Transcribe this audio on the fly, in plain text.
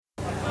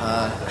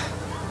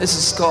This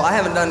is called, I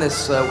haven't done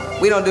this,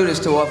 we don't do this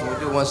too often, we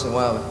do it once in a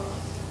while.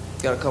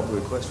 Got a couple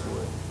requests for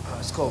it.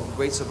 It's called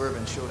Great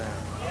Suburban Showdown.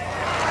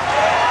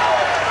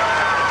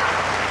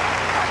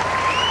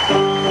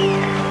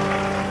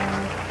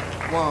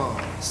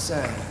 1, 2,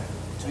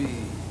 3,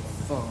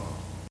 4.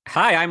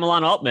 Hi, I'm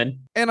Milan Altman.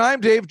 And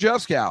I'm Dave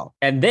Juskow.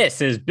 And this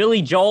is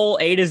Billy Joel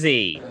A to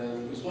Z.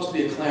 It was supposed to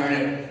be a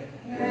clarinet.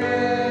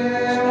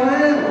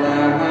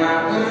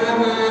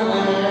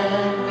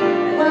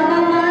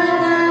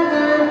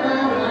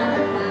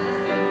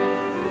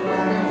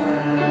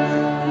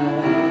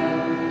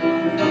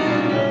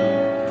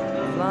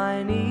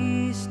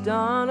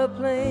 On a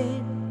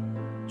plane,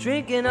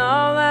 drinking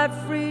all that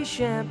free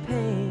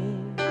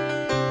champagne.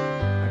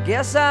 I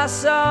guess I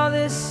saw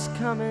this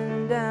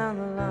coming down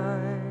the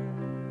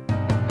line.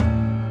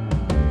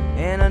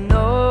 And I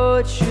know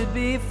it should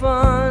be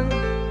fun,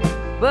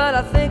 but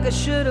I think I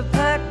should have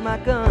packed my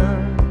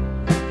gun.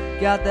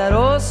 Got that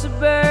old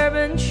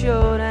suburban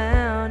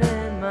showdown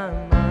in my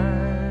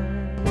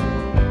mind.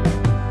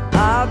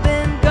 I've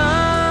been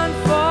gone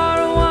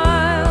for a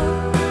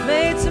while,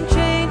 made some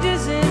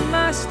changes in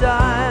my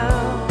style.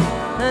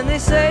 And they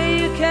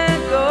say you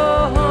can't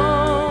go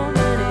home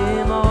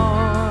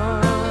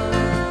anymore.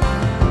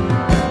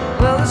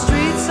 Well, the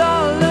streets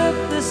all look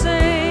the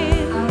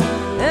same,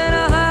 and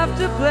I'll have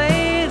to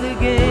play the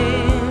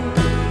game.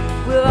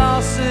 We'll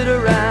all sit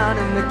around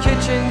in the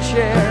kitchen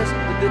chairs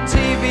with the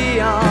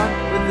TV on,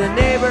 with the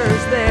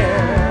neighbors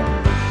there.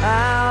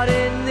 Out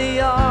in the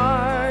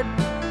yard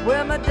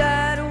where my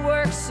dad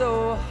works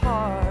so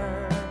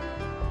hard.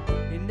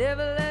 He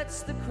never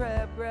lets the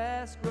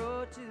crabgrass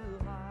grow too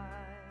high.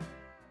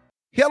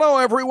 Hello,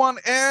 everyone,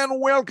 and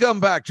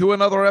welcome back to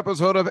another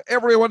episode of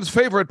everyone's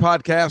favorite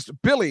podcast,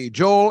 Billy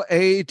Joel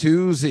A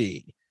to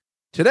Z.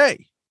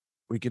 Today,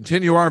 we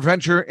continue our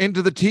venture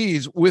into the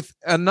teas with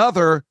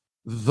another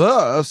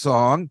The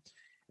Song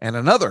and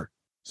another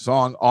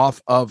song off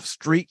of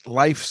Street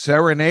Life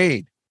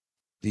Serenade,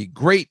 the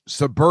Great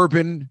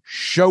Suburban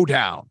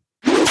Showdown.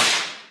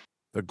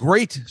 The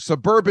Great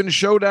Suburban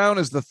Showdown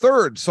is the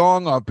third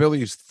song off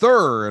Billy's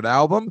third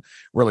album,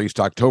 released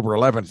October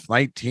 11th,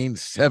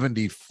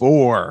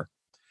 1974.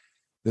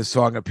 This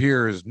song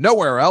appears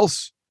nowhere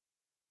else.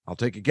 I'll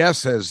take a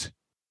guess, has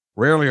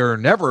rarely or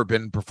never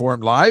been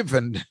performed live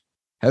and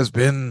has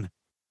been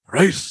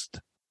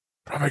erased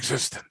from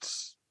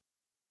existence.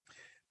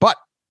 But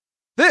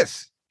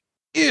this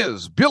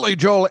is Billy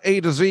Joel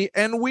A to Z,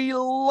 and we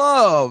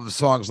love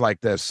songs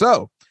like this.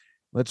 So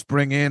let's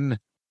bring in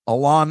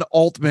Alon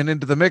Altman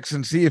into the mix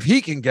and see if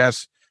he can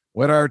guess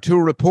what our two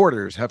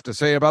reporters have to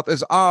say about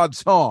this odd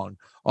song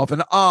off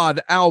an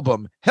odd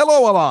album.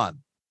 Hello, Alon.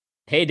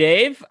 Hey,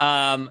 Dave.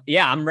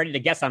 Yeah, I'm ready to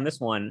guess on this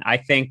one. I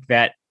think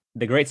that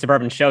the Great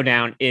Suburban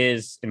Showdown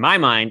is, in my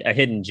mind, a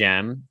hidden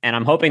gem, and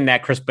I'm hoping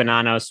that Chris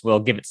Bonanos will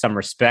give it some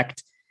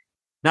respect.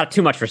 Not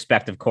too much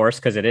respect, of course,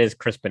 because it is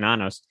Chris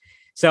Bonanos.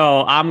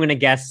 So I'm going to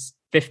guess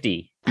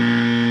 50.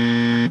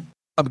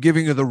 I'm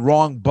giving you the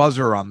wrong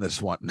buzzer on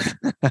this one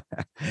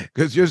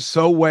because you're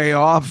so way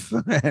off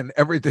and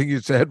everything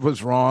you said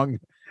was wrong.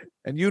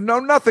 And you know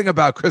nothing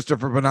about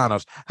Christopher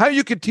Bonanos. How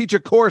you could teach a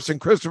course in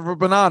Christopher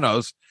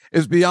Bonanos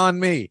is beyond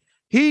me.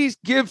 He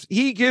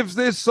gives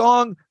this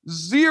song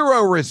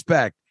zero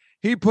respect.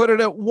 He put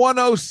it at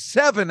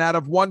 107 out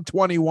of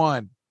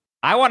 121.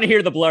 I want to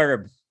hear the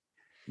blurb.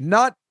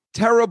 Not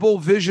terrible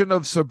vision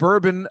of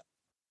suburban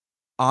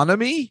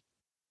onomy.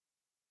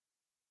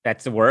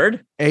 That's a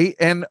word.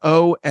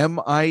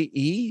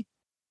 Anomie.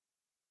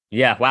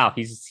 Yeah, wow.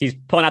 He's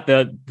pulling out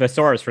the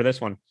thesaurus for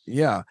this one.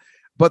 Yeah.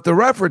 But the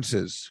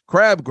references,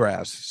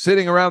 crabgrass,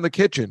 sitting around the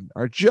kitchen,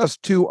 are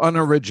just too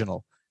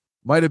unoriginal.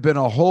 Might have been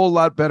a whole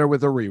lot better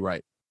with a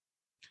rewrite.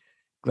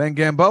 Glenn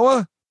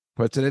Gamboa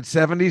puts it at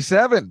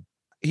 77.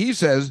 He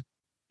says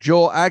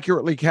Joel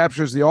accurately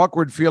captures the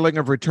awkward feeling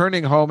of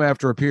returning home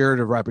after a period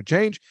of rapid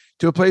change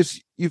to a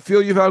place you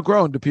feel you've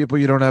outgrown, to people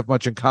you don't have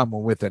much in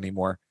common with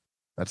anymore.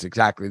 That's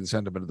exactly the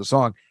sentiment of the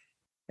song.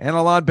 And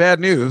Alon, bad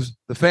news.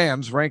 The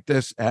fans ranked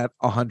this at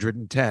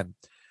 110.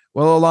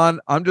 Well, Alon,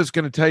 I'm just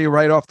going to tell you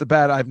right off the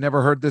bat, I've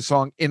never heard this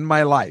song in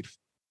my life,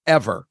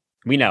 ever.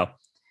 We know.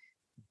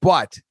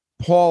 But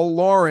Paul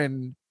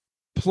Lauren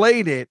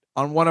played it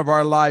on one of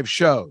our live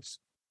shows.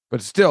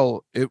 But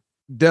still, it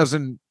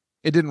didn't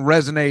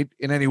resonate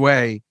in any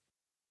way.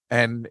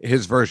 And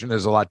his version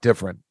is a lot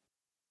different.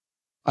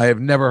 I have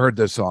never heard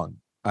this song.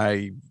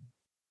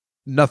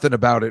 Nothing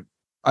about it.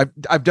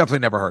 I've definitely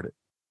never heard it.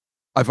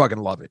 I fucking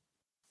love it.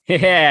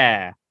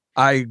 Yeah.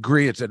 I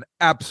agree. It's an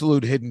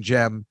absolute hidden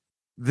gem.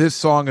 This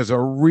song is a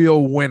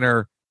real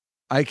winner.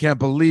 I can't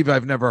believe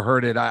I've never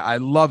heard it. I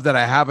love that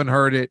I haven't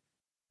heard it.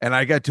 And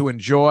I get to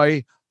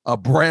enjoy a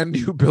brand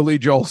new Billy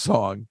Joel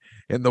song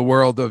in the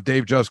world of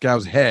Dave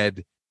Juskow's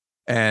head.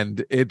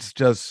 And it's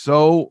just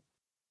so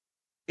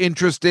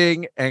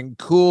interesting and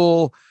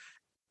cool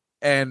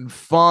and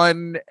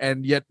fun,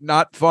 and yet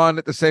not fun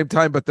at the same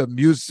time. But the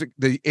music,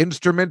 the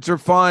instruments are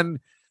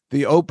fun.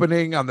 The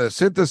opening on the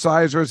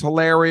synthesizer is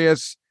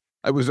hilarious.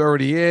 I was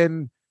already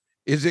in.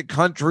 Is it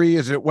country?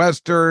 Is it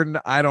Western?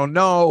 I don't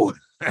know.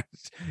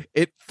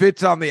 It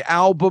fits on the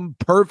album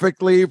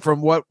perfectly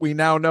from what we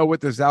now know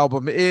what this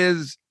album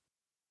is.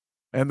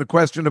 And the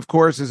question, of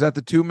course, is at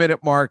the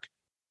 2-minute mark,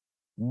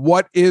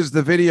 what is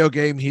the video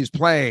game he's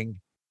playing?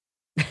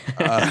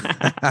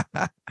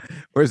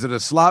 Or is it a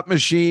slot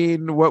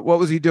machine? What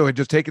was he doing?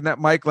 Just taking that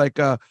mic like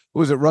who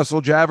was it,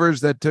 Russell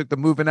Javers, that took the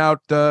moving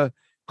out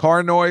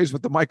car noise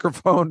with the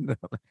microphone? Do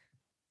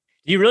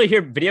you really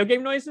hear video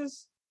game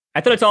noises? I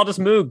thought it's all just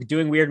Moog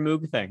doing weird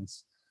Moog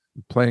things.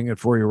 I'm playing it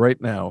for you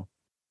right now.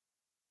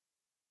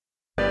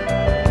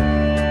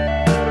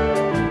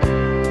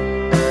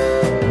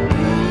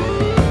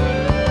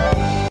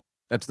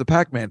 That's the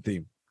Pac-Man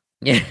theme.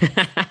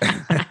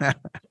 Yeah.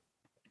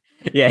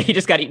 Yeah, he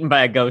just got eaten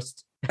by a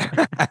ghost.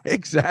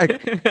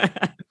 Exactly.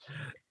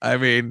 I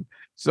mean,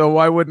 so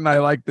why wouldn't I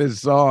like this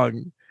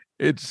song?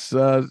 It's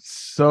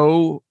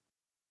so...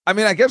 I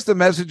mean, I guess the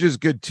message is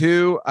good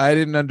too. I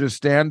didn't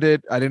understand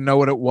it. I didn't know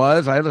what it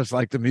was. I just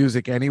like the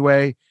music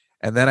anyway.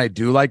 And then I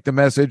do like the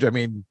message. I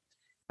mean,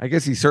 I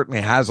guess he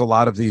certainly has a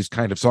lot of these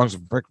kind of songs.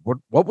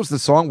 What was the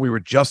song we were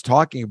just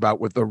talking about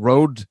with the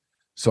road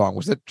song?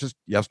 Was it just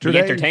yesterday?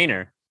 The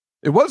Entertainer.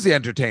 It was The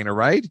Entertainer,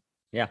 right?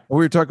 Yeah. We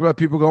were talking about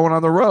people going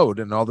on the road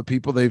and all the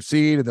people they've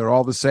seen, and they're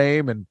all the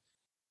same. And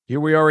here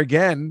we are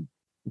again,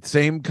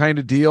 same kind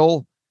of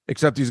deal,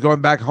 except he's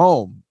going back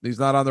home. He's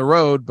not on the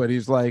road, but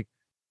he's like,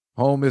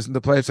 home isn't the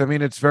place. I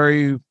mean, it's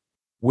very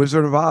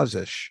Wizard of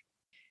Oz-ish.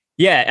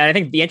 Yeah, and I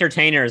think The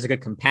Entertainer is a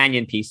good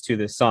companion piece to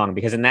this song,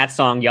 because in that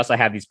song, you also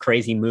have these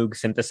crazy Moog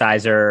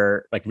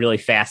synthesizer, like really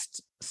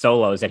fast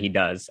solos that he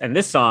does. And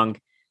this song,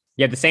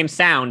 you have the same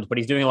sound, but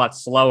he's doing a lot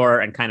slower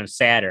and kind of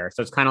sadder.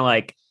 So it's kind of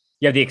like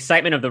you have the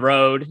excitement of the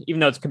road,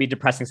 even though it could be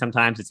depressing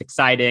sometimes. It's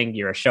exciting.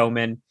 You're a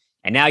showman.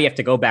 And now you have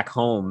to go back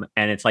home.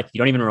 And it's like you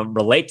don't even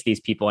relate to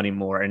these people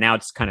anymore. And now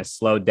it's kind of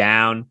slowed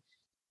down.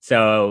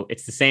 So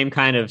it's the same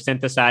kind of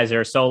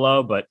synthesizer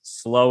solo, but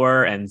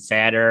slower and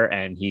sadder.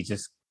 And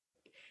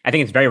I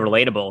think it's very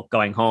relatable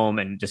going home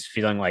and just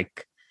feeling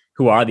like,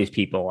 who are these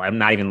people? I'm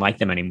not even like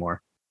them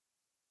anymore.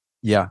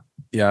 Yeah.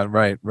 Yeah.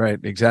 Right.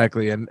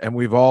 Exactly. And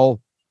we've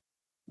all,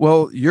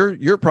 well,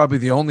 you're probably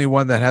the only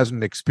one that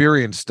hasn't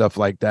experienced stuff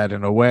like that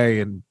in a way.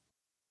 And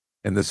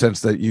in the sense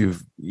that you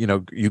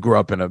grew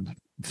up in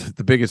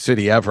the biggest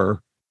city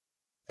ever.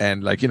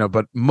 And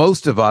but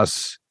most of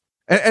us,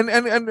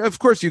 and of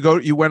course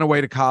you went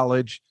away to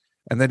college,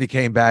 and then you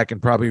came back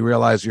and probably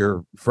realized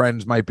your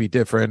friends might be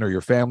different, or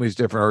your family's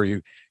different, or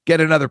you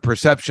get another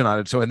perception on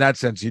it. So in that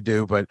sense you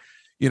do, but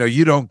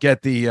you don't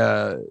get the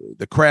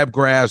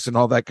crabgrass and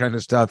all that kind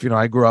of stuff.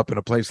 I grew up in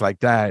a place like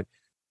that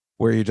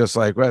where you're just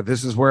like, well,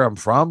 this is where I'm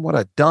from. What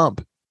a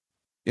dump,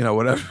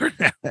 whatever.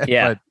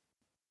 Yeah. But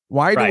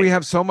why do we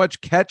have so much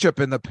ketchup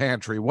in the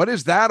pantry? What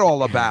is that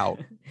all about?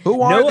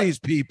 Who are these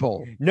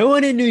people? No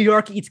one in New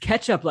York eats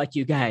ketchup like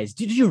you guys.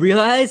 Did you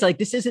realize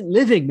this isn't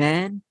living,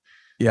 man?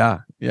 Yeah,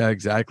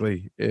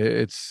 exactly.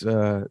 It's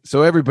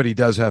so everybody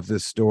does have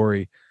this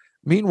story.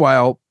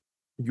 Meanwhile,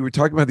 you were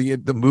talking about the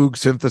Moog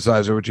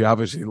synthesizer, which you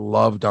obviously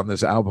loved on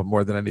this album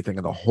more than anything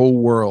in the whole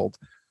world.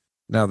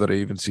 Now that I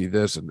even see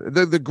this, and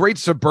the Great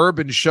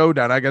Suburban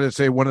Showdown, I got to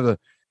say, one of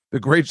the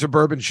Great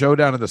Suburban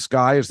Showdown in the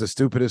Sky is the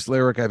stupidest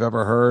lyric I've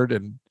ever heard.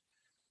 And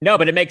no,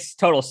 but it makes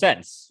total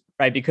sense,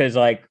 right? Because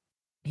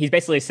he's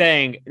basically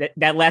saying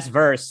that last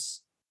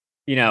verse,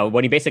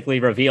 when he basically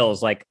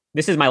reveals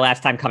this is my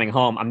last time coming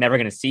home. I'm never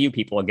going to see you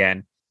people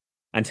again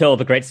until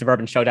the Great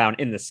Suburban Showdown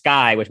in the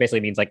Sky, which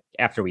basically means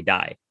after we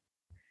die.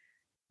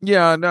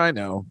 Yeah, no, I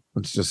know.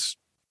 It's just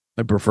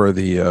I prefer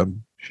the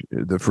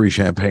free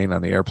champagne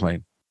on the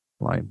airplane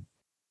line.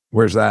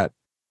 Where's that?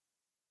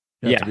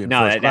 Yeah,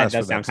 no, that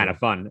does sound kind of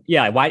fun.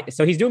 Yeah, why?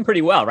 So he's doing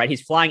pretty well, right?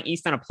 He's flying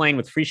east on a plane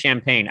with free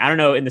champagne. I don't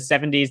know. In the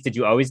 70s, did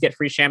you always get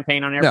free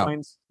champagne on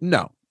airplanes?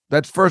 No.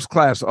 That's first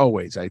class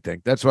always, I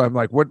think. That's why I'm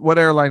like, what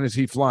airline is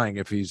he flying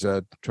if he's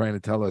trying to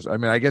tell us? I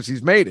mean, I guess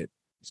he's made it.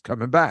 He's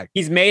coming back.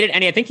 He's made it,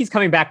 and I think he's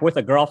coming back with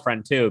a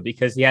girlfriend, too,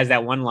 because he has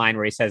that one line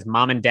where he says,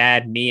 Mom and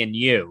Dad, me and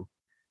you.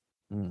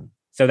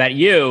 So that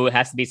you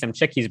has to be some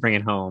chick he's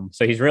bringing home.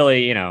 So he's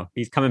really,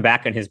 he's coming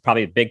back in his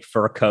probably big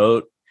fur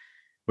coat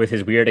with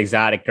his weird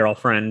exotic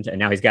girlfriend, and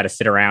now he's got to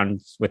sit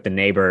around with the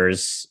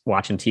neighbors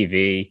watching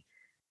TV,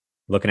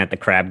 looking at the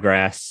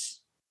crabgrass.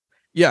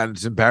 Yeah, and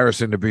it's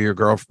embarrassing to bring your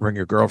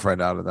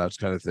girlfriend out of those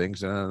kind of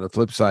things. And on the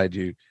flip side,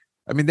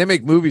 they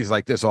make movies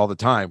like this all the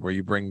time where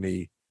you bring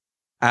the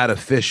out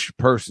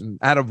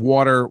of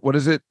water. What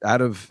is it?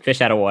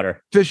 Fish out of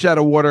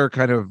water,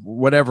 kind of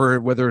whatever,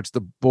 whether it's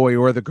the boy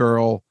or the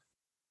girl.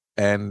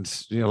 And,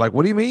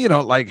 what do you mean you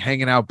don't like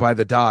hanging out by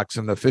the docks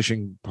and the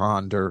fishing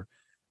pond? Or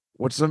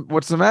what's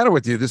the matter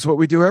with you? This is what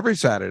we do every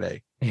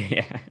Saturday.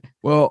 Yeah.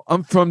 Well,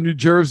 I'm from New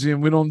Jersey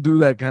and we don't do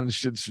that kind of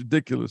shit. It's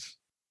ridiculous.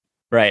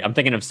 Right. I'm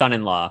thinking of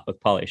Son-in-Law with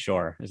Pauly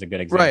Shore is a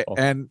good example.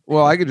 Right. And,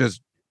 I could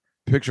just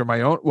picture my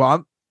own.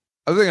 Well,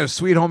 I was thinking of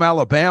Sweet Home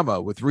Alabama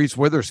with Reese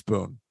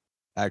Witherspoon,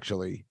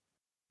 actually.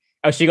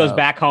 Oh, she goes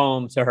back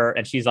home to her,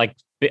 and she's like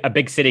a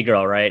big city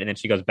girl, right? And then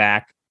she goes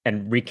back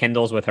and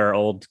rekindles with her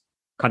old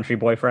country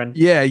boyfriend.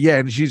 Yeah.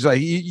 And she's like,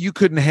 you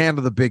couldn't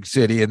handle the big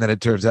city. And then it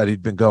turns out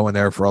he'd been going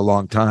there for a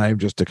long time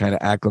just to kind of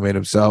acclimate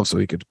himself so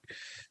he could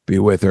be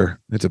with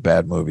her. It's a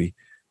bad movie,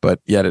 but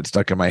yet it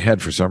stuck in my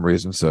head for some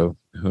reason. So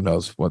who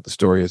knows what the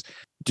story is.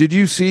 Did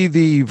you see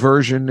the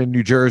version in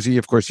New Jersey?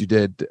 Of course you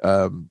did,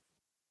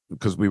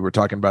 because we were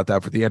talking about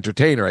that for The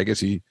Entertainer. I guess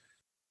he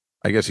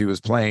was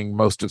playing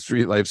most of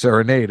Street Life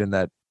Serenade in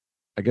that.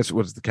 I guess it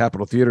was the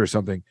Capitol Theater or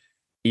something.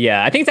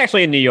 Yeah, I think it's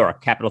actually in New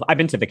York. I've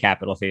been to the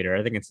Capitol Theater.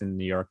 I think it's in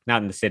New York,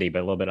 not in the city, but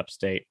a little bit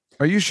upstate.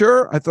 Are you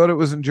sure? I thought it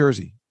was in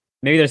Jersey.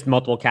 Maybe there's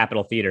multiple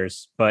Capitol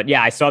Theaters, but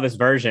yeah, I saw this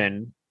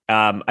version.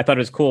 I thought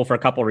it was cool for a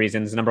couple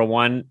reasons. Number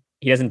one,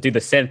 he doesn't do the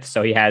synth,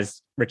 so he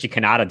has Richie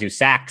Cannata do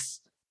sax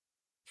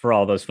for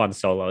all those fun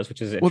solos,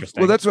 which is interesting.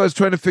 Well, that's what I was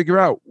trying to figure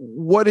out.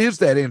 What is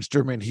that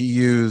instrument he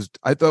used?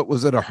 I thought,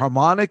 was it a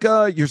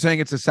harmonica? You're saying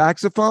it's a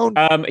saxophone?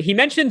 He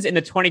mentions in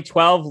the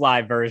 2012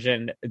 live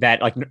version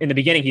that, like, in the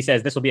beginning, he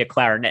says this will be a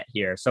clarinet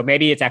here. So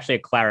maybe it's actually a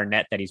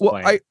clarinet that he's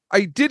playing.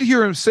 I did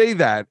hear him say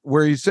that,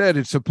 where he said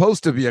it's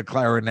supposed to be a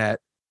clarinet,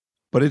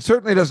 but it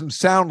certainly doesn't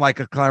sound like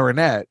a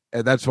clarinet.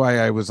 And that's why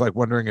I was like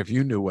wondering if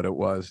you knew what it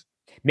was.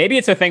 Maybe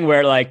it's a thing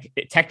where, like,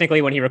 technically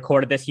when he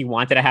recorded this, he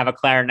wanted to have a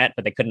clarinet,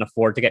 but they couldn't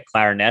afford to get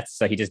clarinets.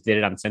 So he just did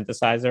it on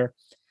synthesizer.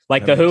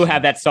 Like the Who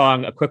have that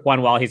song, A Quick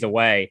One While He's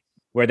Away,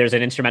 where there's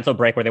an instrumental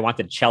break where they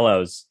wanted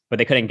cellos, but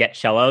they couldn't get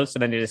cellos. So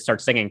then they just start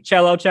singing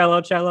cello,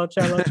 cello, cello,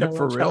 cello, cello.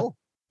 For real?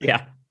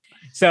 Yeah.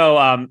 So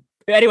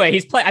anyway,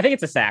 I think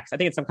it's a sax. I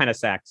think it's some kind of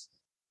sax.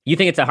 You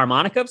think it's a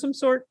harmonica of some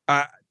sort?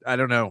 I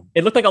don't know.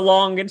 It looked like a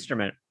long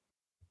instrument.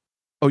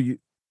 Oh, you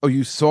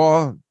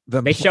saw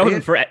them. They show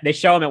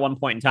him at one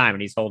point in time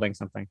and he's holding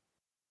something.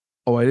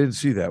 Oh, I didn't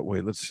see that.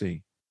 Wait, let's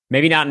see.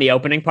 Maybe not in the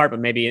opening part, but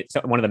maybe it's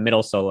one of the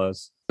middle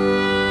solos. Oh,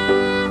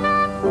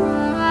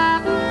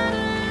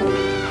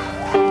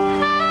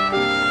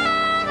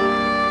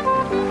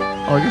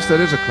 I guess that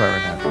is a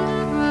clarinet.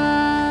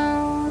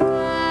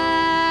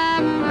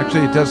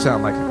 Actually, it does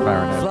sound like a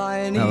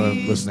clarinet now that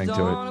I'm listening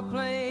to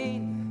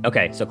it.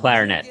 Okay, so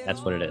clarinet,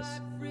 that's what it is.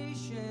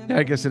 Yeah,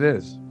 I guess it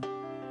is.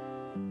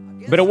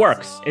 But it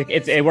works.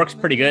 It works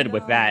pretty good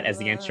with that as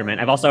the instrument.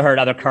 I've also heard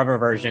other cover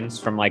versions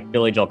from like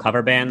Billy Joel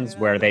cover bands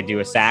where they do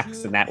a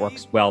sax, and that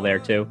works well there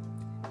too.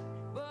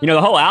 You know,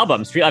 the whole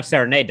album, Street Life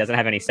Serenade, doesn't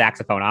have any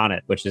saxophone on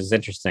it, which is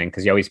interesting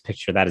because you always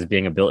picture that as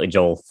being a Billy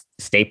Joel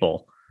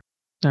staple.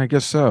 I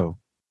guess so.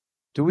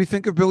 Do we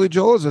think of Billy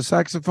Joel as a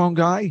saxophone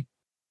guy?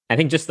 I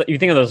think you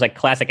think of those like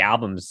classic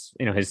albums,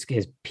 you know, his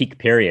peak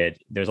period.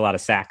 There's a lot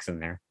of sax in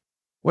there.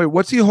 Wait,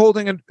 what's he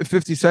holding at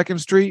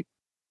 52nd Street?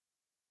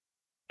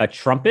 A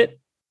trumpet?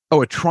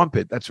 Oh, a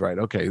trumpet. That's right.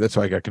 Okay, that's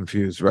why I got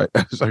confused. Right,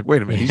 I was like,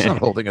 wait a minute, he's not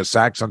holding a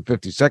sax on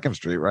 52nd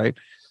Street, right?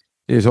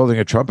 He's holding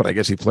a trumpet. I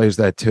guess he plays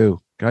that too.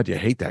 God, you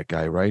hate that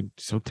guy, right?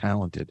 So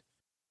talented.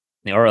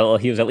 Or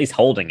he was at least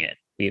holding it.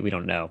 We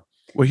don't know.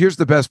 Well, here's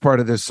the best part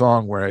of this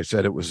song where I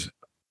said it was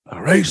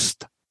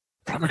erased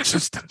from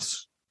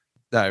existence.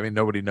 I mean,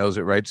 nobody knows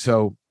it, right?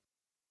 So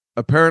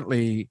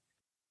apparently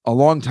a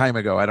long time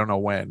ago, I don't know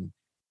when,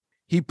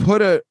 he put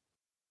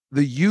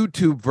the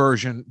YouTube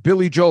version,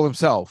 Billy Joel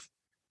himself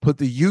put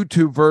the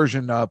YouTube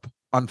version up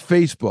on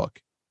Facebook.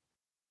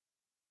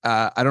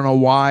 I don't know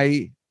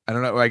why. I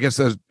don't know. I guess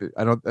I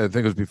think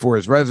it was before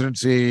his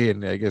residency,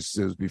 and I guess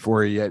it was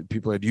before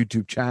people had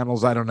YouTube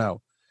channels. I don't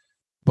know.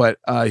 But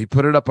he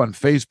put it up on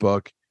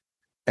Facebook,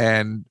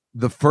 and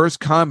the first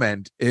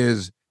comment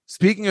is,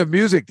 "Speaking of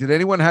music, did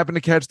anyone happen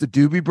to catch the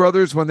Doobie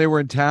Brothers when they were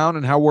in town,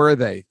 and how were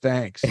they?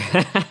 Thanks."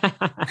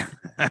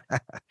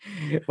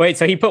 Wait,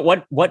 so he put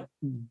what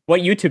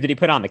YouTube did he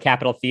put on? The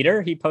Capitol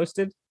Theater he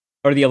posted,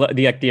 or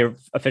the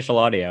official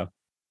audio?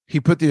 He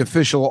put the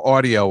official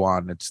audio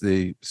on. It's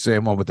the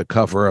same one with the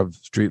cover of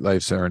Street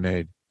Life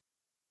Serenade.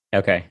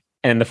 Okay,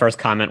 and the first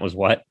comment was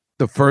what?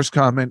 The first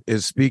comment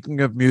is,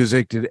 "Speaking of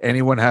music, did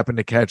anyone happen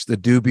to catch the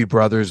Doobie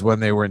Brothers when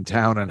they were in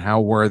town, and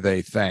how were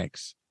they?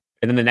 Thanks."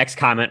 And then the next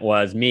comment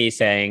was me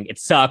saying, "It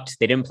sucked.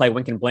 They didn't play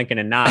Winkin' Blinkin'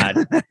 and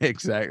Nod."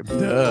 Exactly.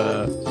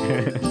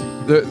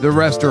 The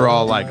rest are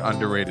all like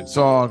underrated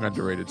song.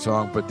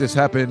 But this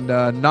happened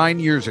 9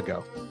 years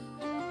ago.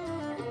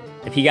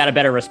 If he got a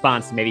better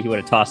response, maybe he would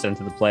have tossed it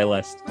into the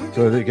playlist.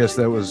 So I guess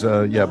that was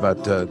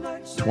about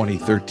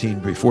 2013,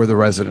 before the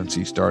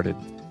residency started.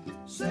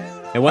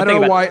 And I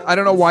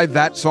don't know why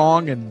that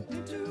song and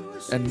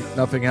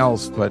nothing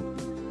else, but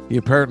he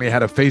apparently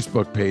had a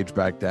Facebook page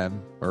back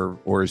then,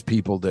 or his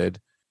people did.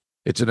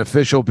 It's an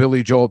official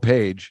Billy Joel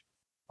page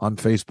on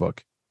Facebook.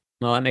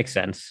 Well, that makes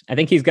sense. I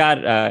think he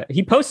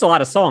posts a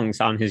lot of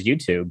songs on his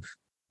YouTube.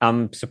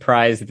 I'm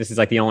surprised that this is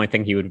like the only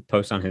thing he would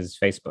post on his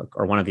Facebook,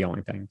 or one of the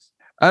only things.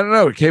 I don't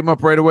know. It came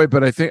up right away,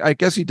 but I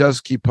guess he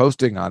does keep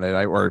posting on it,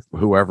 or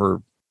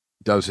whoever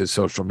does his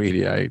social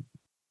media. I'm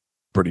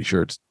pretty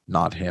sure it's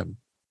not him.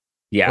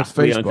 Yeah,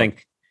 we don't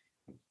think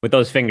with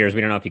those fingers. We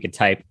don't know if he could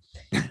type.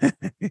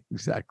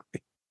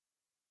 Exactly.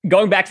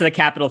 Going back to the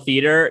Capitol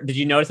Theater, did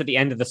you notice at the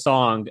end of the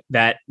song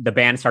that the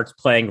band starts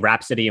playing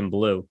Rhapsody in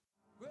Blue?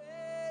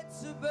 Great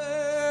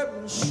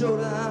suburban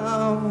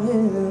showdown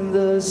in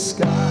the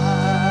sky.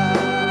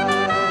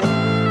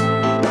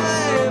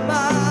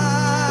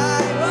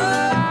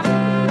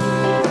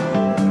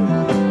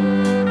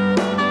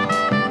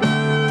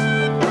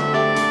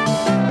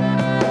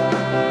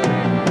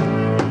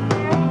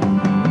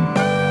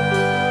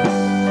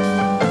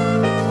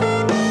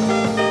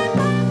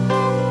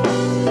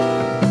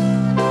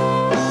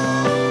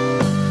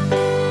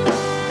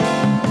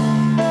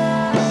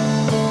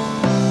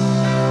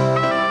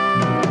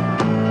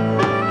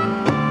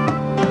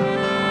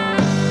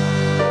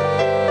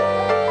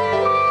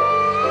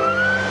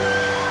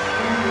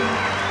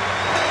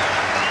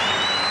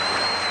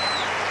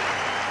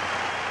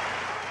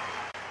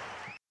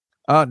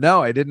 Oh,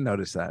 no, I didn't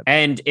notice that.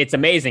 And it's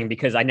amazing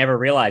because I never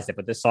realized it,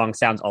 but this song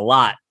sounds a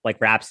lot like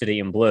Rhapsody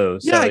in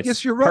Blue. So Yeah, I it's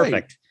guess you're right.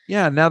 perfect.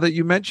 Yeah, now that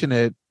you mention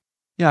it,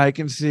 yeah, I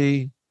can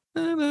see.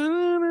 Yeah,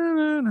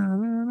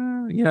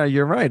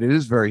 you're right. It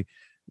is very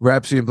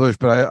Rhapsody in Blues,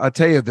 but I'll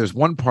tell you, there's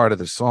one part of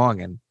the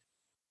song, and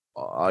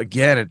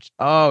again, it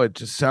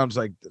just sounds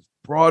like the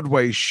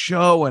Broadway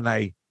show, and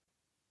I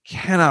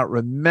cannot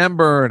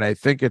remember, and I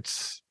think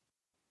it's.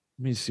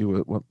 Let me see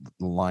what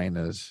the line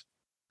is.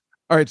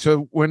 All right,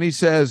 so when he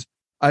says,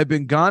 "I've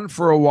been gone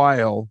for a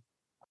while,"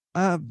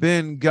 I've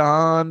been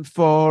gone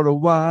for a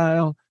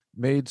while,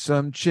 made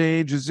some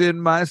changes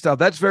in my style.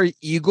 That's very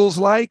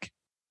Eagles-like.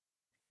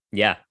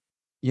 Yeah.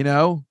 You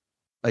know,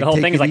 The whole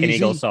Take thing is It like an Easy.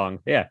 Eagles song.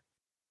 Yeah.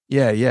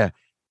 Yeah.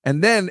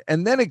 And then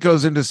it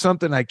goes into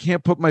something I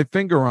can't put my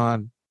finger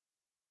on.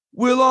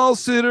 We'll all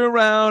sit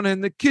around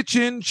in the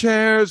kitchen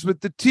chairs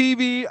with the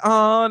TV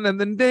on and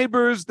the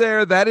neighbors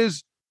there. That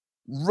is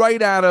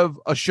right out of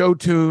a show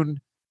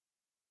tune.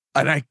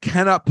 And I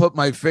cannot put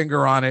my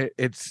finger on it.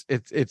 It's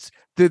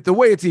the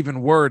way it's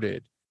even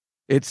worded.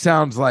 It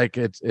sounds like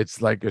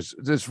it's like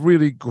this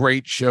really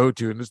great show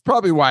tune. It's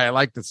probably why I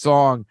like the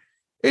song.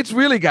 It's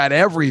really got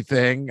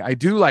everything. I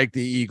do like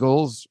the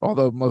Eagles,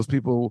 although most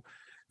people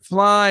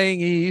flying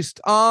east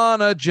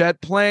on a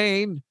jet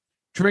plane,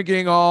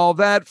 drinking all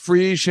that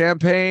free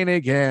champagne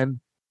again.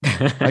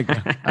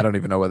 I don't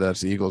even know whether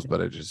that's the Eagles, but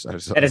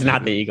That is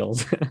not the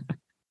Eagles.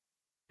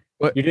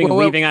 What, You're doing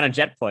Leaving on a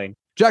Jet Plane.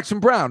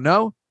 Jackson Brown,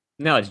 no?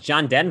 No, it's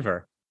John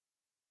Denver.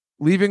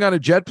 Leaving on a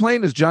Jet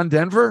Plane is John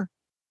Denver?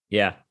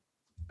 Yeah.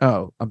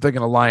 Oh, I'm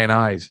thinking of Lion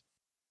Eyes.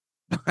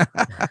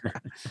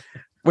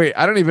 Wait,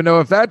 I don't even know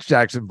if that's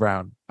Jackson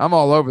Brown. I'm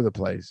all over the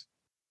place.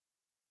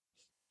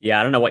 Yeah,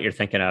 I don't know what you're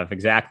thinking of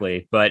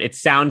exactly, but it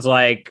sounds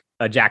like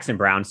a Jackson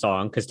Brown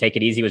song because Take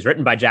It Easy was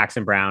written by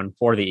Jackson Brown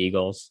for the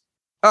Eagles.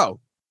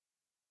 Oh,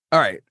 all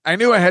right. I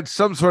knew I had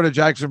some sort of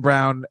Jackson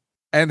Brown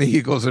and the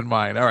Eagles in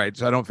mind. All right,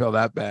 so I don't feel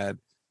that bad.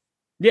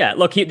 Yeah,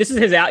 look, this is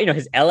his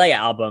LA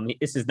album.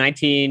 This is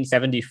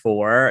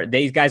 1974.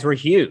 These guys were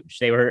huge.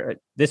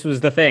 This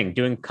was the thing,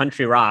 doing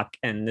country rock,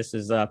 and this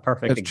is a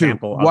perfect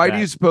example. Why do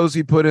you suppose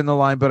he put in the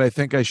line, but I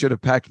think I should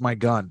have packed my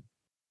gun?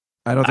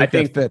 I don't think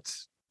that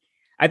fits.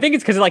 I think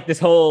it's because like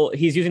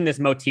he's using this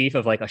motif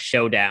of like a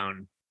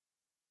showdown.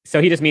 So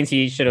he just means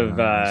he should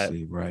have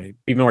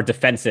be more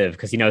defensive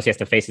because he knows he has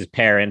to face his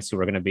parents who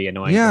are going to be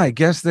annoying. Yeah, I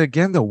guess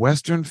again, the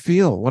Western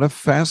feel. What a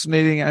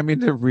fascinating. I mean,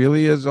 there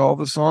really is. All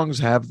the songs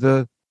have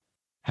the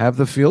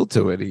feel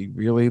to it. He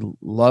really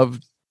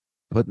loved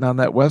putting on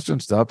that Western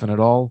stuff, and it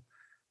all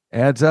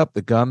adds up.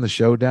 The gun, the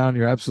showdown.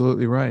 You're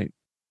absolutely right.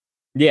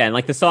 Yeah, and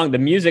like the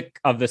music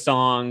of the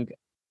song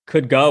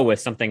could go with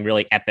something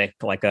really epic,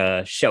 like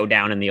a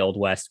showdown in the Old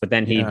West, but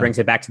then he brings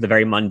it back to the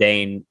very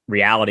mundane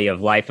reality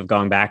of life of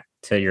going back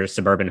to your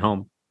suburban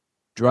home.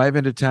 Drive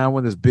into town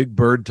when this big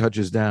bird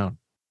touches down.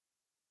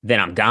 Then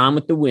I'm gone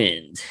with the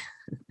wind.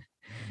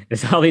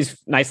 There's all these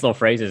nice little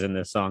phrases in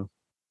this song.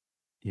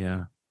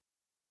 Yeah.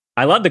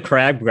 I love the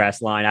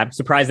crabgrass line. I'm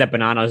surprised that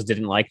Bananas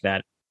didn't like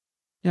that.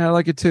 Yeah, I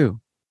like it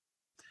too.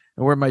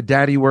 And where my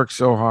daddy works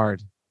so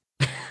hard.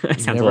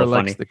 That sounds never a little lets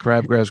funny. the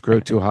crabgrass grow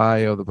too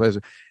high or the place.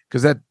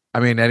 Because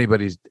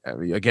anybody's,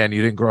 again,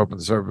 you didn't grow up in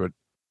the suburb,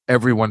 but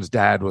everyone's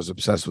dad was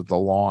obsessed with the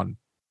lawn.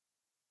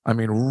 I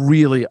mean,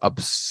 really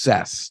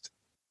obsessed.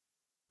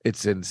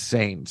 It's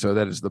insane. So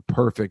that is the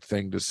perfect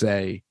thing to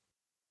say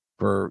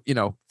for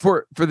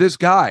this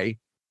guy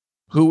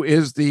who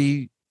is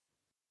the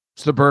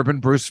suburban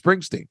Bruce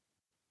Springsteen.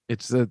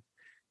 It's the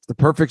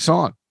perfect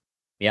song.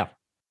 Yeah.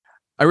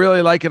 I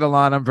really like it a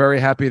lot. I'm very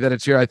happy that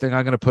it's here. I think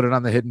I'm going to put it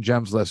on the hidden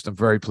gems list. I'm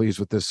very pleased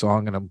with this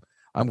song, and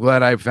I'm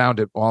glad I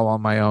found it all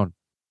on my own.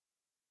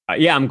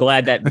 Yeah, I'm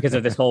glad that because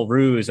of this whole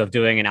ruse of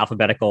doing an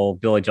alphabetical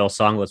Billy Joel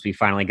song list, we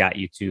finally got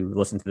you to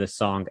listen to this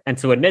song and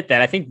to admit that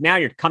I think now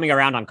you're coming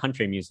around on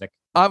country music.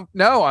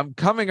 No, I'm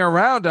coming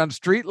around on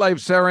Street Life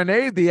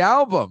Serenade, the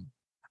album.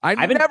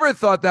 I never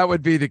thought that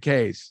would be the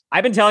case.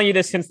 I've been telling you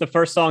this since the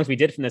first songs we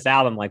did from this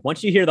album. Like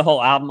once you hear the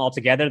whole album all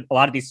together, a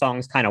lot of these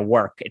songs kind of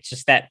work. It's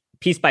just that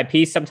piece by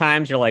piece,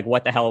 sometimes you're like,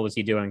 what the hell was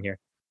he doing here?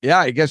 Yeah,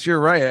 I guess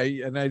you're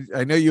right.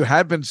 I know you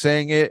had been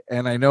saying it,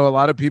 and I know a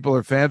lot of people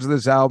are fans of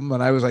this album,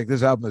 and I was like,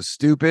 this album is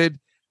stupid,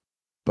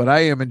 but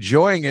I am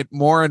enjoying it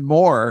more and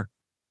more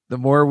the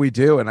more we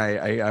do. And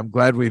I'm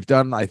glad we've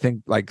done, I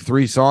think, like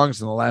 3 songs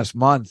in the last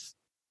month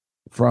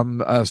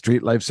from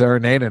Street Life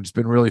Serenade, and it's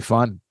been really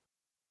fun.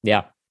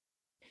 Yeah,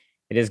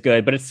 it is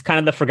good, but it's kind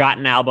of the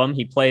forgotten album.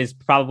 He plays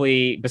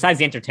probably, besides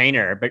The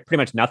Entertainer, but pretty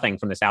much nothing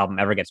from this album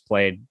ever gets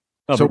played.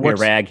 A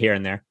rag here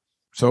and there.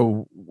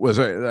 So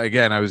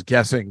I was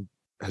guessing,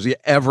 has he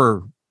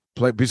ever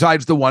played,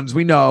 besides the ones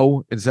we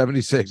know in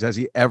 76, has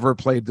he ever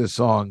played this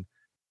song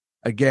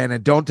again?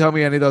 And don't tell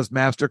me any of those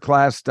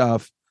masterclass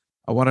stuff.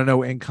 I want to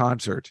know in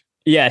concert.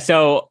 Yeah.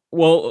 So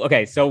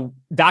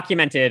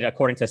documented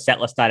according to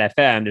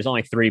setlist.fm, there's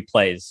only 3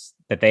 plays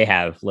that they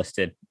have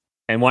listed.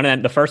 And one of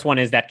them, the first one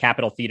is that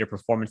Capitol Theater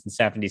performance in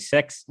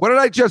 76. What did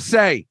I just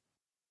say?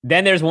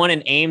 Then there's one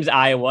in Ames,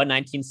 Iowa,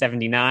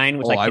 1979,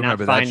 which I cannot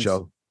remember find. that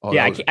show. Oh,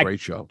 Yeah, that was a great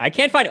show. I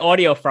can't find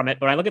audio from it,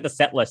 but when I look at the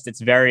set list,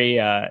 it's very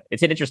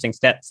it's an interesting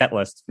set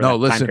list for No,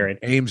 that time listen, period.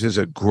 Ames is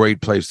a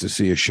great place to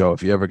see a show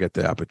if you ever get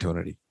the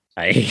opportunity.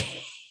 I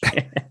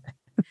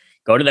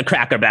go to the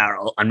Cracker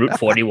Barrel on Route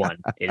 41.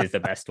 It is the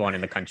best one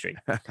in the country.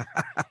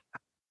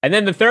 And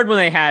then the third one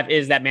they have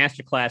is that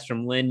masterclass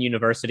from Lynn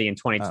University in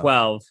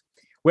 2012,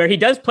 where he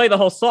does play the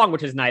whole song,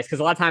 which is nice because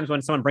a lot of times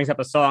when someone brings up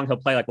a song, he'll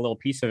play like a little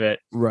piece of it.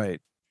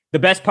 Right. The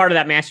best part of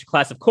that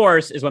masterclass, of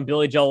course, is when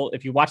Billy Joel,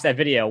 if you watch that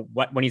video,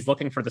 when he's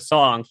looking for the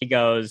song, he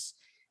goes,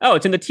 "Oh,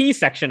 it's in the T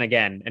section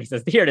again." And he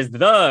says, "Here it is,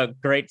 the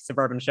Great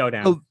Suburban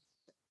Showdown." Oh,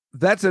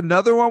 that's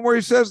another one where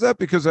he says that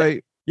because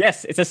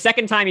Yes, it's the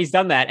second time he's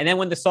done that. And then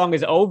when the song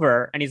is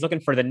over and he's looking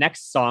for the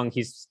next song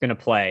he's going to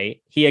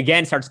play, he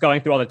again starts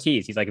going through all the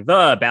T's. He's like,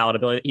 the Ballad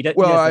of Billy. He does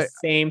the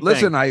same thing.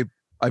 Listen, I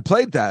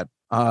played that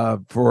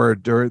for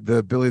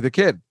the Billy the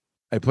Kid.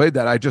 I played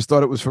that. I just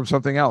thought it was from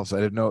something else. I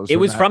didn't know it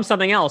was from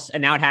something else,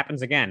 and now it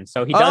happens again.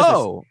 So he does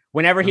this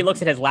whenever he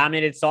looks at his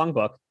laminated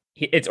songbook.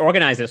 It's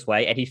organized this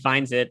way, and he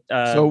finds it.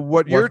 So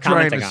what you're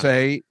trying to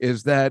say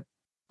is that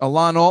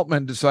Alon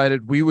Altman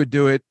decided we would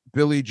do it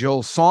Billy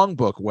Joel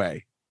songbook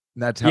way.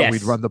 And that's how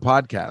we'd run the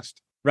podcast.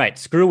 Right.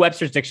 Screw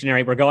Webster's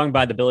Dictionary. We're going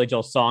by the Billy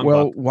Joel songbook.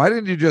 Well, why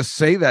didn't you just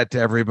say that to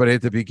everybody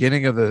at the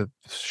beginning of the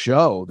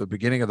show, the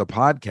beginning of the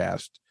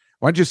podcast?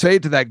 Why don't you say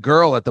it to that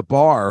girl at the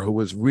bar who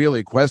was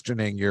really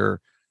questioning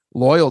your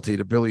loyalty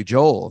to Billy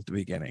Joel at the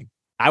beginning?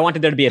 I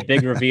wanted there to be a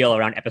big reveal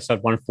around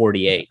episode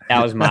 148.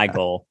 That was my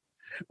goal.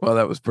 Well,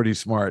 that was pretty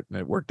smart, and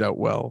it worked out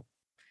well.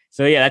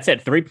 So, yeah, that's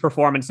it. 3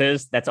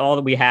 performances. That's all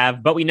that we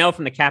have. But we know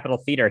from the Capitol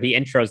Theater, he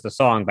intros the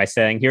song by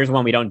saying, here's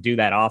one we don't do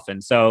that often.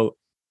 So,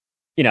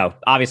 you know,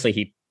 obviously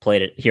he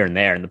played it here and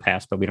there in the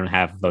past, but we don't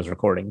have those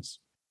recordings,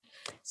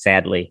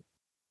 sadly.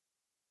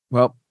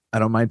 Well, I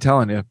don't mind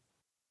telling you.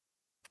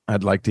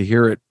 I'd like to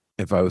hear it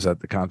if I was at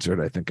the concert.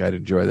 I think I'd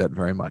enjoy that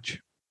very much.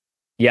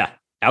 Yeah,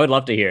 I would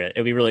love to hear it.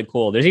 It'd be really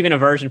cool. There's even a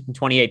version from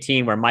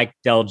 2018 where Mike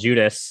Del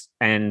Judas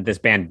and this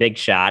band Big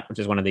Shot, which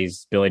is one of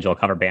these Billy Joel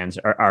cover bands,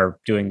 are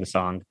doing the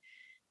song.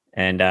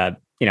 And,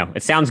 you know,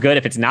 it sounds good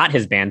if it's not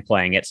his band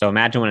playing it. So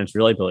imagine when it's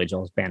really Billy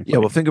Joel's band playing. Yeah,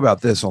 well, think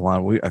about this,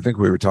 Alon. I think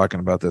we were talking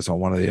about this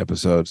on one of the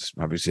episodes.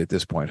 Obviously, at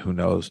this point, who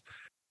knows?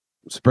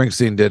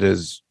 Springsteen did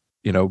his,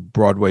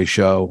 Broadway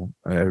show.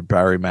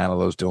 Barry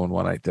Manilow's doing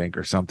one, I think,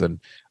 or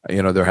something.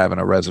 They're having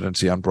a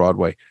residency on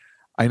Broadway.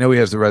 I know he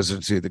has the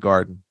residency at the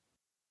Garden.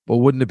 But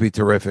wouldn't it be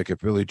terrific if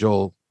Billy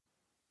Joel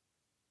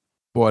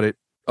bought it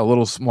a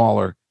little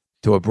smaller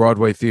to a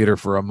Broadway theater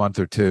for a month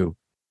or two?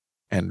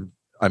 And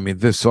I mean,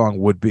 this song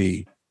would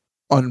be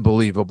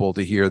unbelievable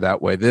to hear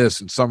that way. This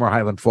and Summer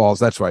Highland Falls.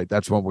 That's right.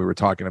 That's when we were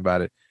talking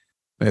about it.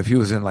 If he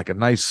was in like a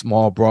nice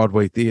small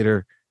Broadway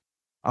theater,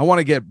 I want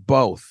to get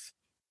both.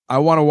 I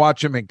want to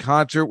watch him in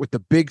concert with the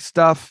big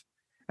stuff.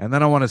 And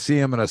then I want to see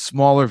him in a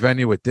smaller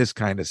venue with this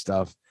kind of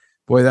stuff.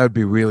 Boy, that would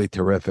be really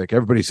terrific.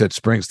 Everybody said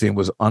Springsteen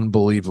was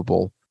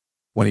unbelievable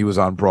when he was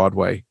on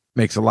Broadway.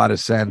 Makes a lot of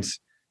sense.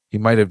 He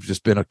might have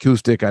just been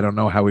acoustic. I don't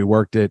know how he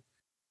worked it.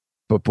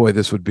 But boy,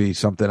 this would be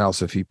something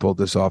else if he pulled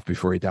this off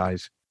before he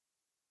dies.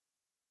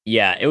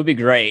 Yeah, it would be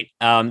great.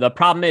 The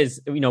problem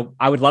is,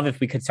 I would love if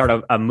we could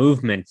start a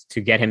movement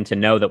to get him to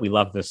know that we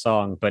love this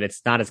song, but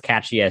it's not as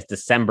catchy as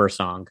December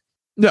Song.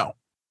 No.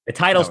 The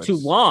title's too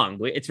long.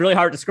 It's really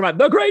hard to scream out,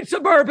 The Great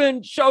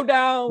Suburban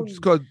Showdown. It's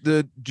called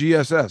the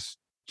GSS.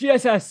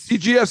 GSS.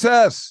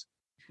 TGSS.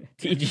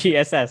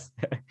 TGSS.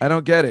 I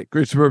don't get it.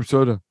 Great Suburban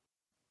Soda.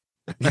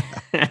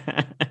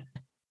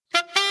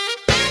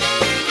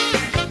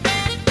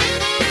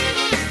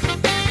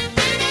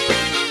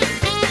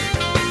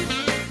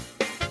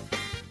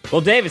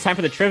 Well, Dave, it's time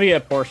for the trivia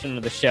portion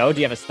of the show. Do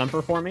you have a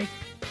stumper for me?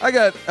 I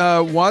got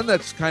one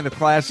that's kind of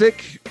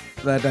classic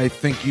that I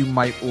think you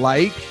might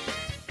like.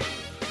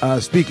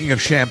 Speaking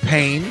of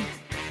champagne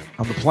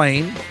on the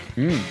plane,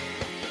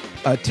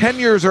 10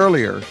 years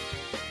earlier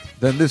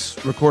than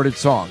this recorded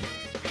song,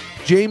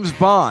 James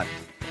Bond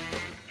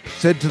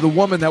said to the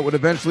woman that would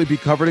eventually be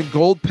covered in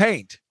gold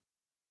paint,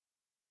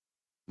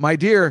 "My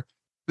dear,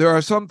 there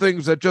are some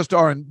things that just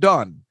aren't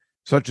done,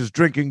 such as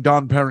drinking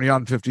Dom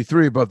Perignon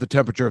 53 above the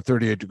temperature of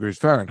 38 degrees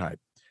Fahrenheit.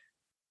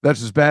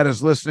 That's as bad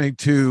as listening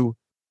to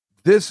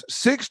this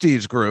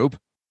 60s group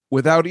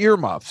without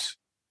earmuffs."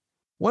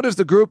 What is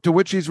the group to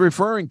which he's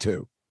referring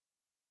to?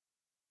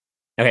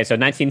 Okay, so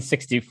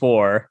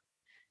 1964.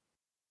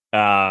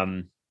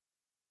 The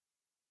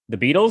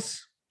Beatles?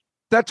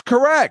 That's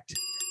correct.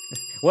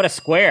 What a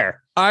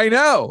square. I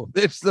know.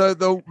 It's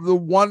the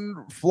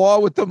one flaw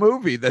with the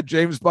movie, that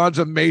James Bond's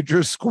a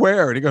major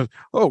square. And he goes,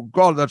 "Oh,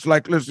 God, that's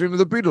like listening to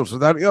the Beatles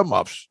without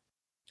earmuffs."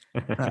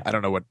 I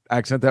don't know what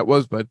accent that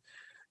was, but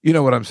you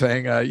know what I'm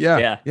saying.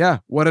 Yeah.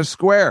 What a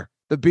square.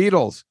 The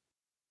Beatles.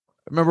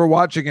 I remember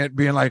watching it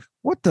being like,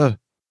 what the?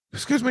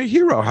 Excuse me,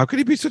 hero. How could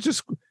he be such a...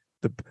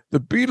 The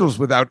Beatles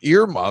without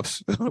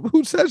earmuffs?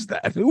 Who says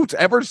that? Who's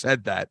ever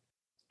said that?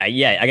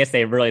 Yeah, I guess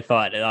they really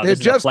thought they're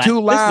just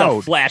too loud. This is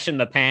a flash in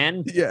the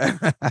pan. Yeah.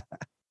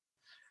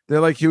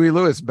 They're like Huey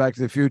Lewis in Back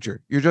to the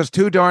Future. You're just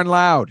too darn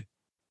loud.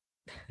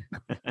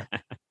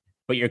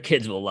 but your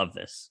kids will love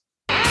this.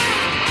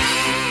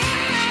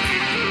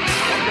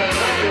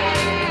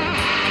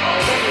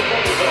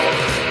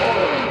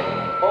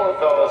 Hold it,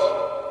 fellas.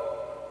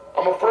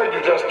 I'm afraid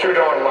you're just too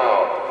darn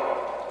loud.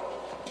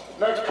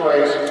 Next,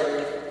 please.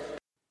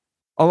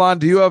 Alon,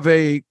 do you have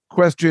a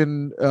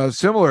question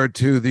similar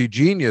to the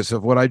genius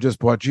of what I just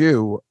brought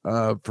you?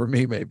 For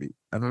me, maybe.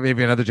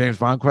 Maybe another James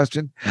Bond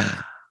question?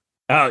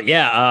 Oh,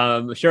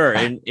 yeah. Sure.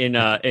 In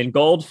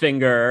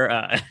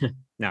Goldfinger.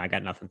 No, I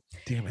got nothing.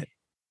 Damn it.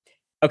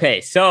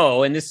 Okay,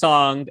 so in this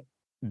song,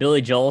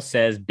 Billy Joel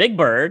says Big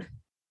Bird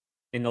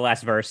in the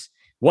last verse.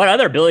 What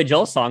other Billy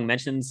Joel song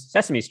mentions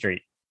Sesame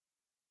Street?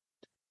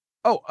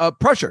 Oh,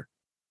 Pressure.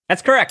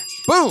 That's correct.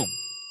 Boom.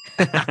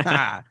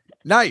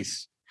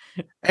 Nice.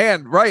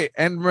 And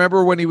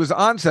remember when he was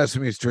on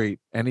Sesame Street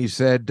and he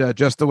said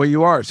Just the Way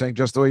You Are, saying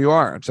Just the Way You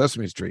Are on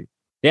Sesame Street.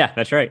 Yeah,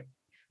 that's right.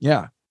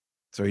 Yeah.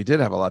 So he did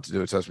have a lot to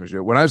do with Sesame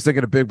Street. When I was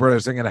thinking of Big Bird, I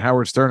was thinking of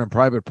Howard Stern and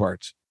Private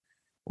Parts.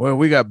 Well,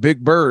 we got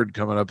Big Bird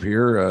coming up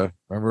here.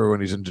 Remember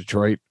when he's in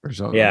Detroit or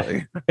something?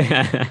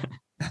 Yeah.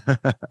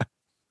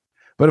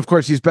 But of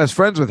course, he's best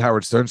friends with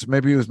Howard Stern. So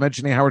maybe he was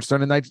mentioning Howard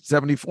Stern in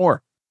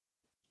 1974.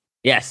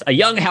 Yes, a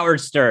young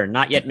Howard Stern,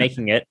 not yet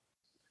making it.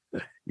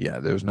 Yeah,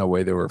 there's no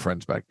way they were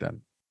friends back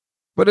then.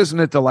 But isn't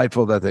it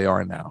delightful that they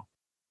are now?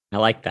 I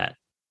like that.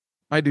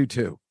 I do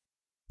too.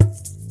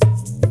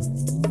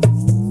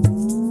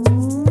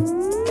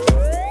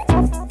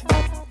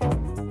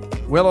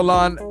 Well,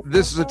 Alon,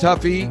 this is a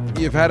toughie.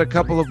 You've had a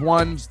couple of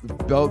ones, the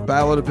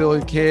Ballad of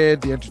Billy Kid,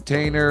 The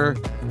Entertainer,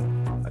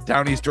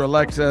 Downeaster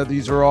Alexa.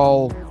 These are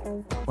all,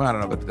 well, I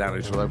don't know about the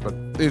Downeaster Alexa,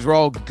 but these are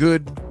all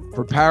good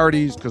for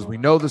parodies because we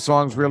know the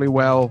songs really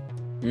well.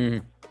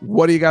 Mm.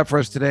 What do you got for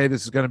us today?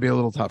 This is going to be a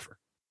little tougher.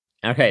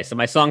 Okay, so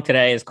my song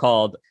today is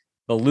called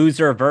The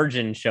Loser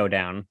Virgin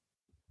Showdown.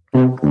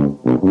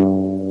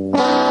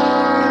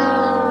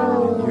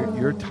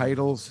 Your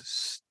titles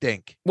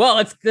stink.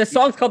 Well, the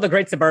song's called The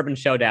Great Suburban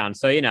Showdown,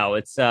 so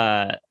it's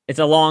a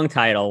long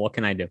title. What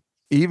can I do?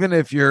 Even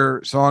if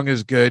your song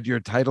is good, your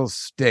titles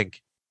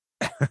stink.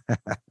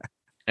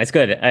 That's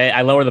good.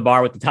 I lower the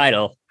bar with the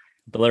title.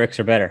 The lyrics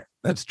are better.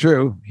 That's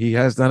true. He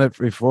has done it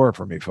before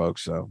for me,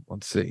 folks. So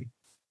let's see.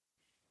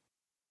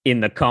 In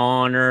the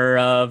corner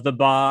of the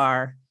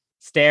bar,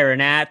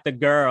 staring at the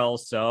girl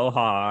so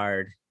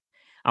hard.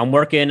 I'm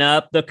working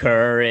up the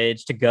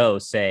courage to go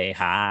say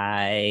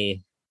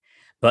hi.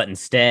 But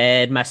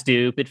instead, my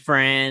stupid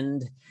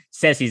friend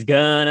says he's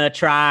gonna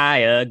try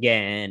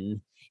again.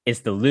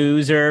 It's the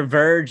loser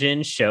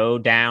virgin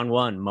showdown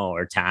one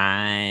more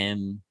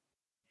time.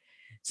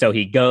 So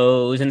he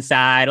goes and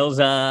sidles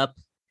up,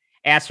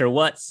 asks her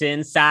what's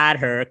inside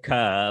her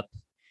cup.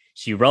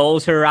 She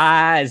rolls her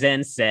eyes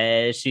and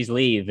says she's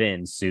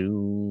leaving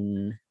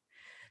soon.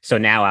 So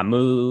now I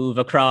move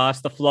across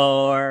the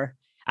floor.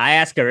 I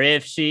ask her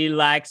if she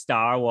likes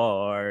Star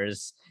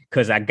Wars,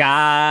 'cause I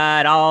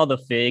got all the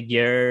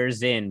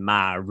figures in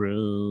my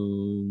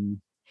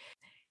room.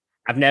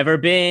 I've never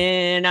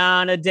been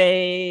on a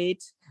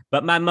date,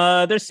 but my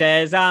mother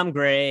says I'm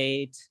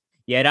great.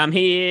 Yet I'm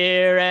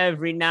here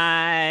every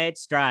night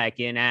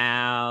striking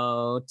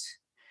out.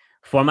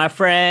 For my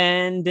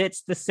friend,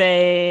 it's the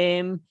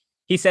same.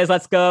 He says,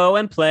 let's go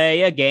and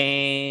play a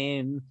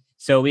game.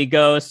 So we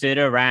go sit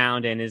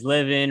around in his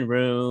living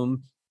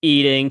room,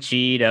 eating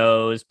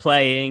Cheetos,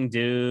 playing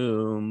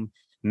Doom.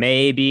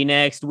 Maybe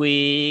next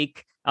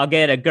week, I'll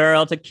get a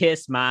girl to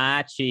kiss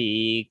my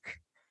cheek.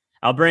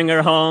 I'll bring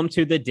her home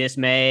to the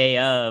dismay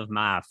of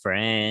my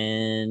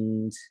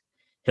friend.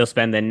 He'll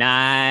spend the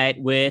night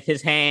with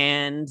his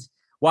hand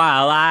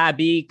while I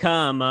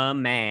become a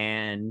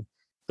man.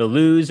 The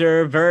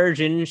loser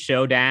virgin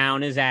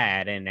showdown is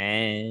at an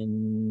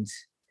end.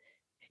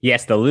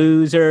 Yes, the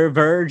loser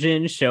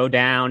virgin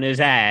showdown is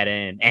at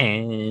an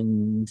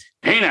end.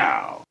 Hey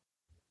now.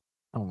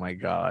 Oh my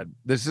God.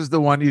 This is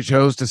the one you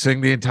chose to sing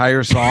the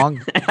entire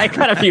song? I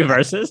got a few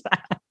verses.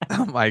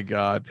 Oh my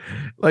God.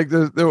 Like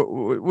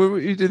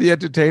you did The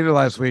Entertainer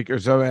last week or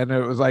so, and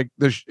it was like,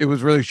 it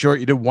was really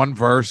short. You did one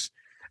verse,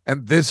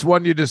 and this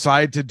one you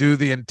decide to do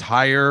the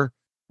entire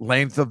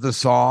length of the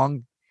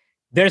song.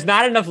 There's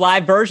not enough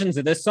live versions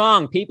of this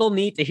song. People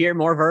need to hear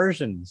more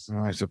versions.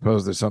 Well, I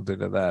suppose there's something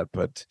to that,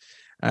 but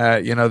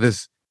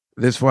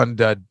this one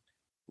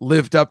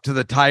lived up to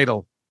the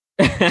title.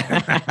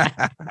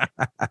 I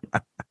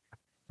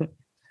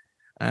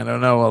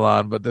don't know,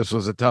 Alon, but this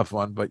was a tough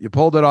one, but you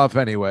pulled it off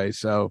anyway.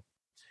 So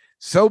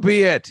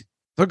be it.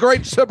 The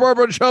Great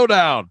Suburban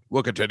Showdown.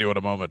 We'll continue in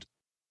a moment.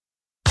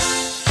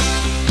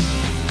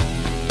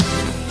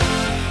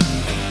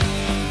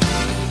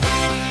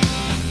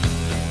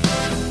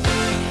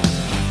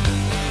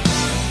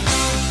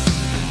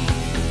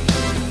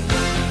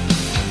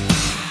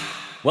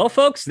 Well,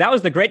 folks, that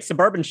was the Great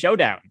Suburban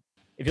Showdown.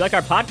 If you like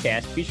our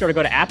podcast, be sure to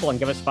go to Apple and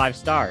give us 5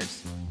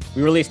 stars.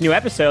 We release new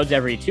episodes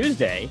every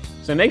Tuesday,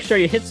 so make sure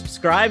you hit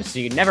subscribe so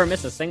you never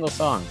miss a single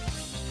song.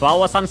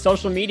 Follow us on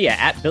social media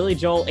at Billy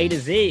Joel A to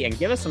Z and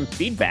give us some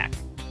feedback.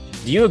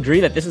 Do you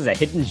agree that this is a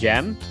hidden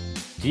gem?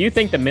 Do you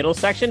think the middle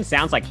section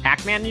sounds like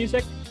Pac-Man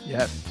music?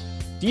 Yes.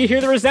 Do you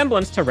hear the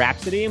resemblance to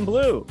Rhapsody in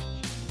Blue?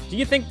 Do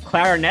you think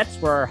clarinets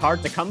were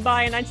hard to come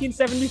by in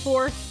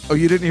 1974? Oh,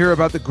 you didn't hear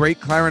about the great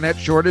clarinet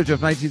shortage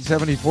of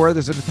 1974?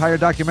 There's an entire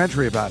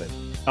documentary about it.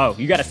 Oh,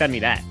 you got to send me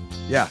that.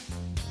 Yeah.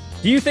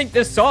 Do you think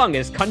this song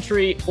is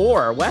country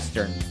or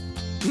Western?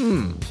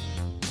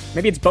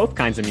 Maybe it's both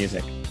kinds of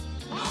music.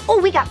 Oh,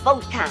 we got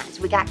both kinds.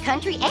 We got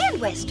country and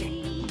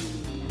Western.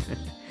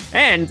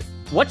 And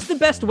what's the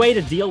best way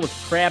to deal with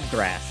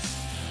crabgrass?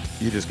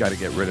 You just got to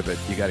get rid of it.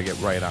 You got to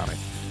get right on it.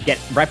 Get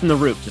right from the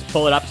root. Just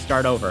pull it up,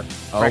 start over.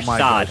 Fresh my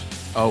sod. gosh.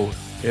 Oh,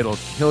 it'll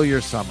kill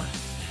your summer.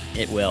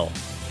 It will.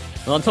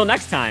 Well, until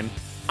next time,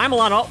 I'm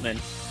Alon Altman.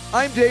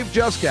 I'm Dave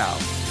Juskow.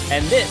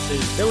 And this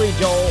is Billy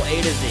Joel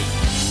A to Z.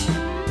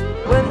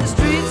 When the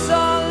streets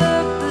all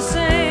look the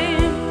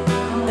same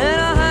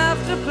and I have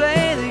to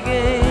play the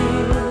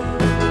game,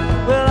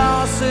 well,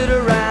 I'll sit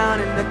around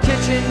in the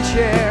kitchen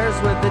chairs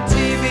with the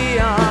TV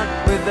on,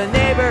 with the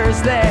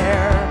neighbors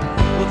there.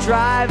 We'll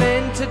drive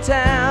into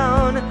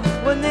town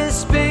when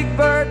this big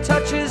bird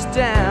touches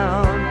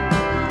down.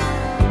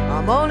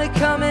 I'm only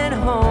coming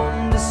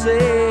home to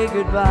say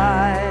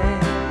goodbye.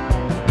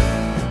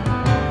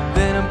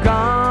 Then I'm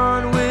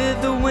gone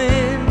with the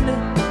wind,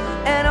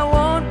 and I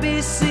won't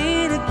be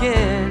seen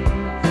again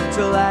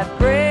till that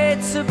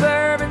great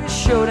suburban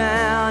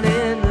showdown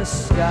in the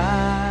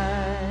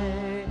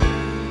sky.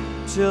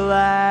 Till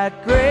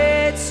that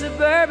great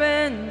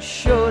suburban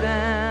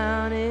showdown